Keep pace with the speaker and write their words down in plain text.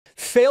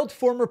Failed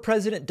former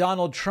President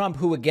Donald Trump,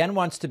 who again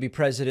wants to be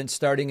president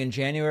starting in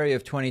January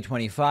of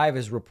 2025,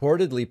 is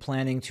reportedly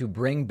planning to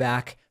bring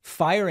back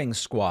firing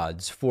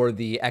squads for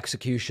the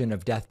execution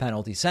of death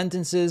penalty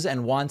sentences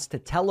and wants to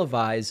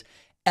televise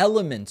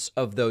elements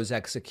of those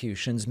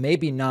executions,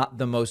 maybe not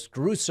the most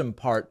gruesome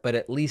part, but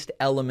at least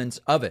elements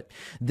of it.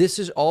 This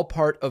is all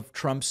part of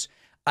Trump's,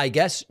 I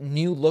guess,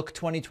 new look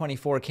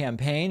 2024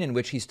 campaign in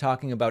which he's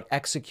talking about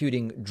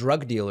executing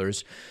drug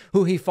dealers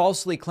who he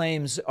falsely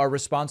claims are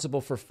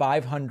responsible for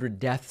 500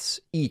 deaths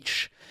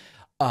each.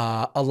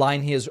 A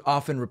line he has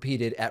often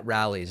repeated at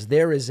rallies.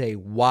 There is a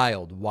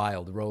wild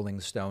Rolling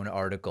Stone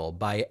article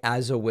by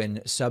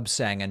Azawin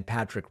Subsang and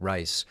Patrick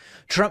Rice.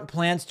 Trump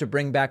plans to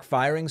bring back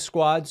firing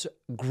squads,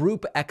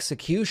 group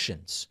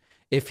executions,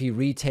 if he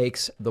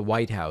retakes the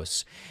White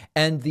House.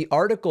 And the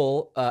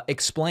article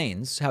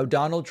explains how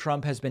Donald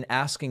Trump has been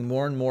asking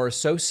more and more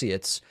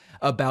associates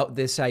about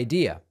this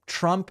idea.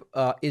 Trump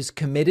is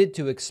committed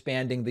to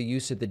expanding the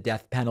use of the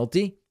death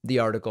penalty, the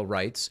article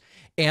writes,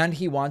 and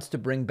he wants to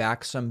bring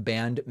back some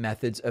banned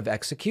methods of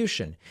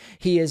execution.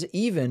 He has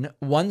even,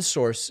 one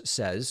source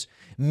says,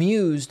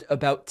 mused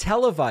about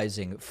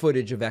televising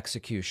footage of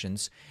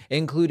executions,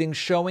 including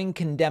showing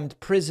condemned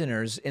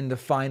prisoners in the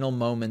final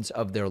moments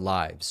of their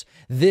lives.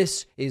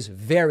 This is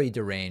very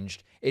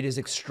deranged. It is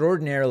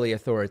extraordinarily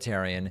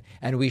authoritarian,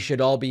 and we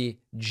should all be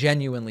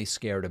genuinely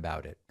scared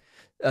about it.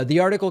 The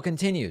article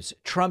continues.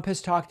 Trump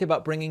has talked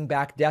about bringing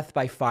back death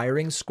by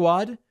firing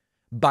squad,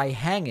 by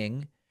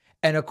hanging,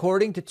 and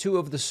according to two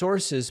of the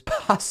sources,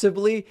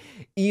 possibly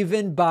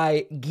even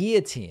by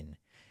guillotine.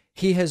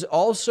 He has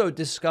also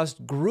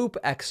discussed group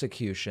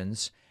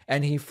executions,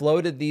 and he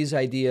floated these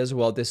ideas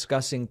while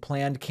discussing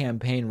planned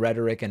campaign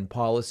rhetoric and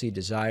policy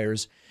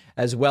desires,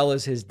 as well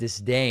as his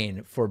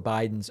disdain for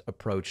Biden's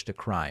approach to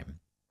crime.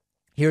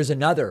 Here's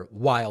another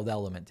wild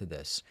element to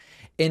this.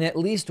 In at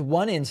least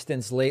one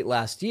instance late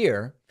last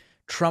year,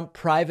 Trump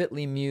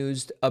privately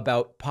mused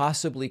about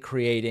possibly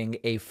creating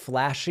a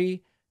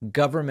flashy,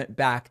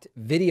 government-backed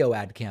video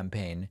ad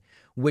campaign,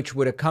 which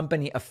would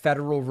accompany a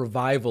federal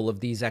revival of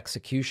these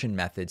execution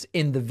methods.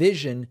 In the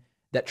vision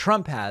that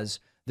Trump has,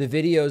 the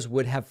videos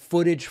would have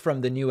footage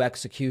from the new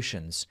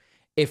executions,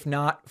 if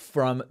not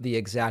from the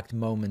exact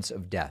moments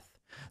of death.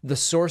 The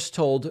source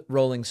told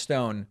Rolling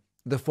Stone,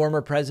 the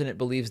former president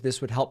believes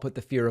this would help put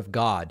the fear of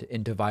God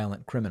into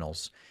violent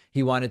criminals.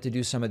 He wanted to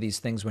do some of these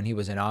things when he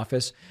was in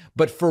office,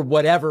 but for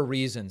whatever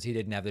reasons, he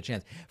didn't have the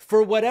chance.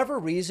 For whatever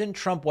reason,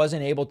 Trump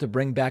wasn't able to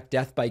bring back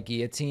death by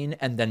guillotine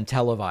and then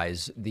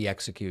televise the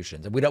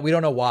executions. We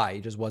don't know why.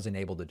 He just wasn't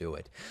able to do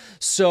it.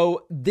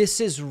 So this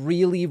is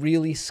really,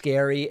 really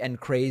scary and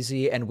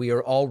crazy, and we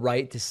are all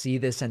right to see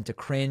this and to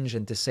cringe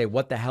and to say,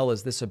 what the hell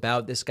is this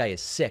about? This guy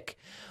is sick.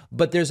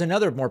 But there's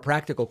another more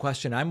practical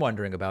question I'm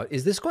wondering about.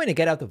 Is this going to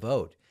get out the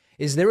vote?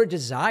 Is there a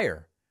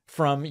desire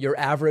from your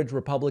average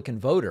Republican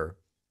voter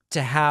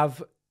to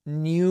have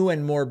new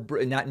and more,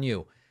 not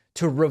new,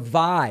 to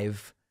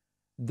revive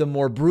the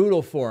more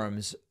brutal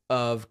forms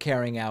of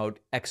carrying out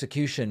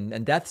execution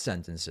and death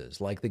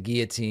sentences, like the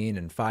guillotine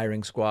and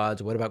firing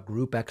squads? What about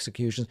group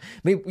executions?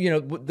 I mean, you know,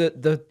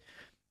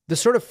 the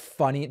sort of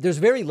funny, there's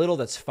very little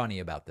that's funny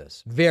about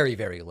this. Very,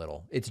 very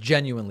little. It's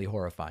genuinely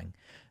horrifying.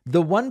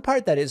 The one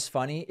part that is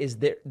funny is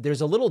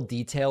there's a little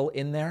detail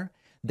in there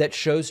that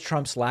shows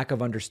Trump's lack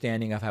of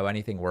understanding of how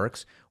anything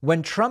works.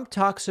 When Trump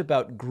talks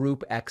about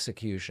group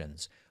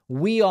executions,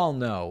 we all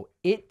know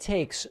it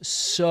takes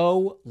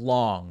so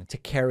long to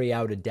carry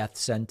out a death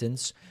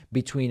sentence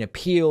between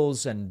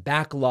appeals and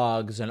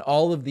backlogs and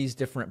all of these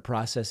different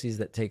processes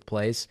that take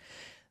place.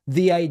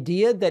 The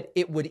idea that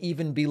it would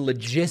even be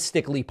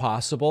logistically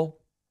possible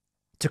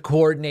to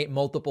coordinate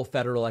multiple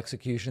federal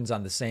executions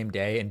on the same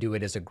day and do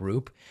it as a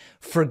group,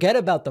 forget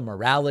about the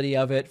morality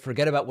of it,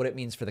 forget about what it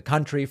means for the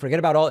country, forget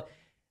about all.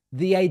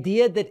 The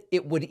idea that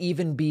it would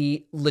even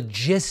be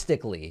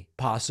logistically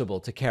possible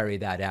to carry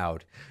that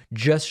out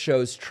just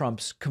shows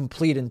Trump's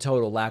complete and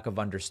total lack of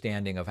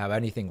understanding of how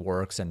anything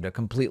works and a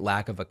complete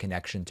lack of a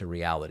connection to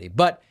reality.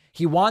 But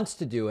he wants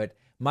to do it.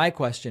 My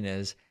question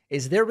is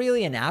there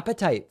really an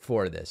appetite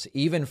for this,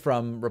 even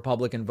from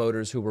Republican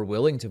voters who were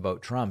willing to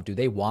vote Trump? Do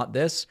they want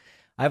this?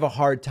 I have a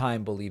hard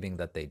time believing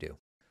that they do.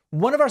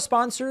 One of our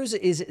sponsors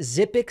is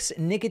Zippix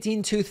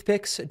nicotine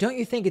toothpicks. Don't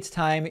you think it's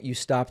time you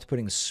stopped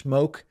putting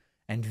smoke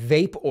and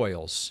vape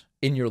oils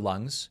in your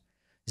lungs?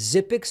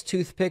 Zippix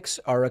toothpicks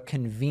are a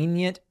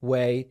convenient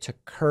way to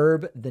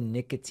curb the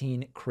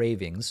nicotine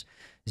cravings.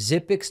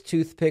 Zippix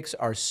toothpicks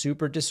are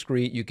super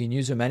discreet. You can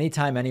use them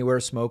anytime, anywhere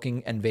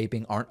smoking and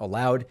vaping aren't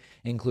allowed,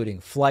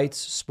 including flights,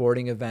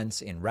 sporting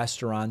events, in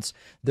restaurants.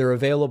 They're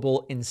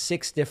available in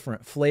 6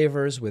 different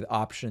flavors with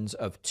options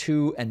of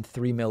 2 and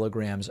 3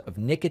 milligrams of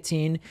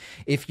nicotine.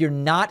 If you're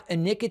not a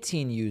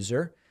nicotine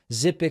user,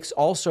 Zippix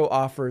also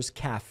offers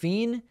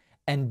caffeine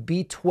and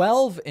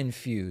B12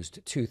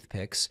 infused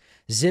toothpicks.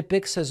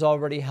 Zippix has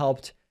already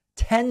helped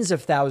tens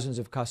of thousands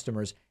of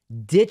customers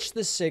ditch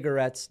the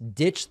cigarettes,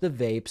 ditch the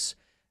vapes.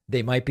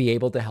 They might be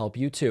able to help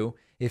you too.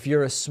 If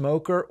you're a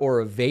smoker or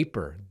a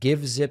vapor, give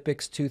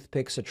Zippix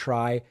toothpicks a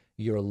try.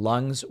 Your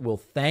lungs will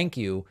thank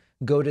you.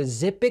 Go to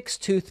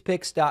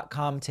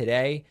ZipixToothpicks.com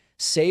today.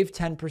 Save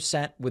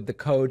 10% with the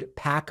code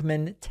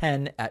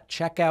PACMAN10 at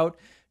checkout.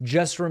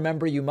 Just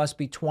remember, you must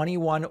be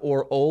 21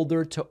 or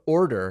older to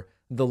order.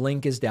 The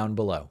link is down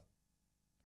below.